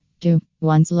Do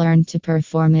once learn to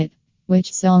perform it.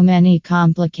 Which so many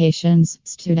complications.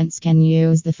 Students can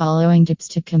use the following tips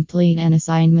to complete an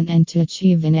assignment and to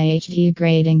achieve an AHD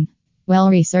grading. Well,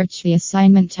 research the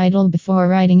assignment title before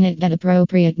writing it. Get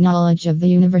appropriate knowledge of the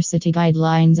university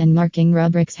guidelines and marking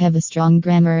rubrics. Have a strong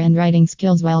grammar and writing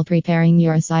skills while preparing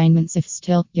your assignments. If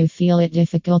still you feel it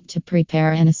difficult to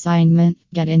prepare an assignment,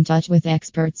 get in touch with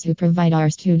experts who provide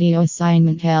RStudio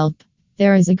assignment help.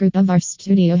 There is a group of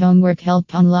RStudio homework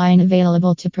help online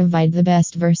available to provide the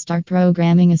best versatile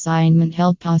programming assignment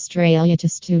help Australia to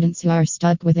students who are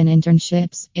stuck within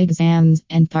internships, exams,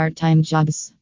 and part-time jobs.